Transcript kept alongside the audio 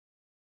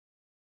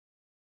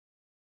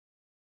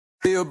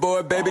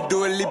Billboard, baby,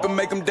 do a leap and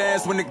make them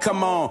dance when they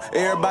come on.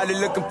 Everybody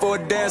looking for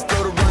a dance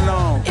floor to run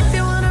on. If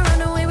you wanna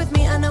run away with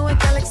me, I know a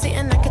galaxy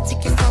and I can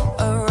take you for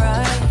a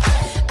ride.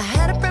 I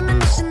had a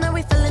premonition that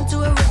we fell into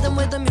a rhythm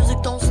where the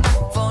music don't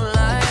stop for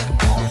life.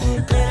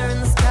 Glitter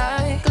in the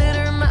sky,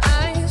 glitter in my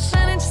eyes,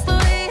 shining just the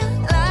way I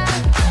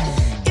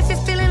like. If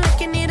you're feeling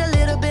like you need a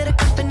little bit of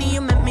company,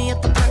 you met me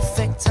at the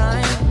perfect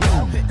time.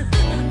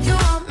 You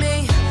want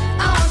me,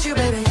 I want you,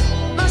 baby,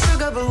 my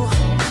sugar boo,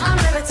 I'm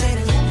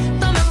levitating.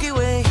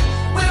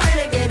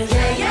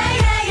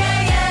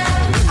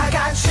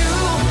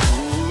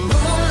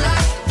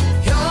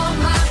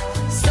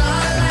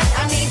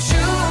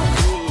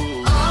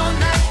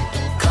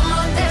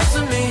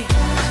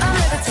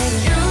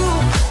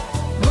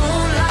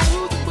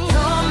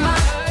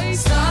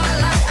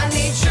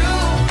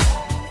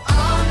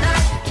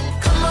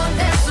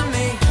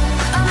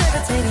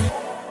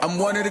 I'm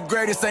one of the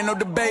greatest, ain't no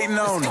debating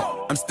on it.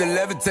 I'm still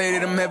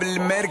levitated, I'm heavily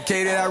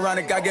medicated.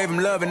 Ironic, I gave him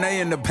love and they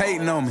end up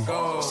hating on me.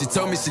 She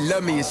told me she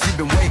loved me and she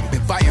been waiting.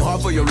 Been fighting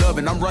hard for your love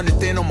and I'm running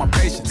thin on my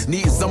patience.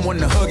 Needing someone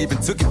to hug, even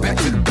took it back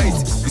to the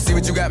basics. You see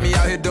what you got me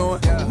out here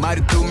doing? Might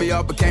have threw me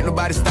off, but can't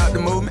nobody stop the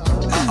movement.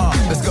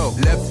 Let's go.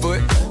 Left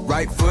foot,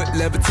 right foot,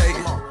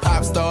 levitating.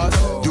 Pop stars,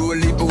 do a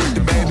leaper with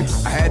the baby.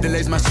 I had to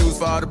lace my shoes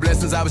for all the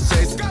blessings I was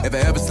chasing. If I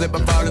ever slip,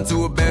 I fall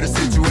into a better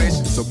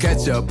situation. So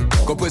catch up,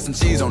 go put some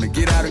cheese on it,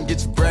 get out and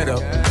get your bread up.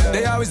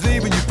 They always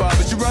leave when you fall,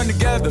 but you run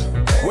together.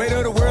 Weight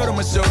of the world on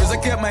my shoulders, I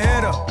kept my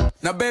head up.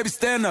 Now baby,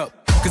 stand up,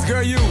 cause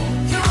girl, you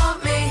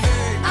want me.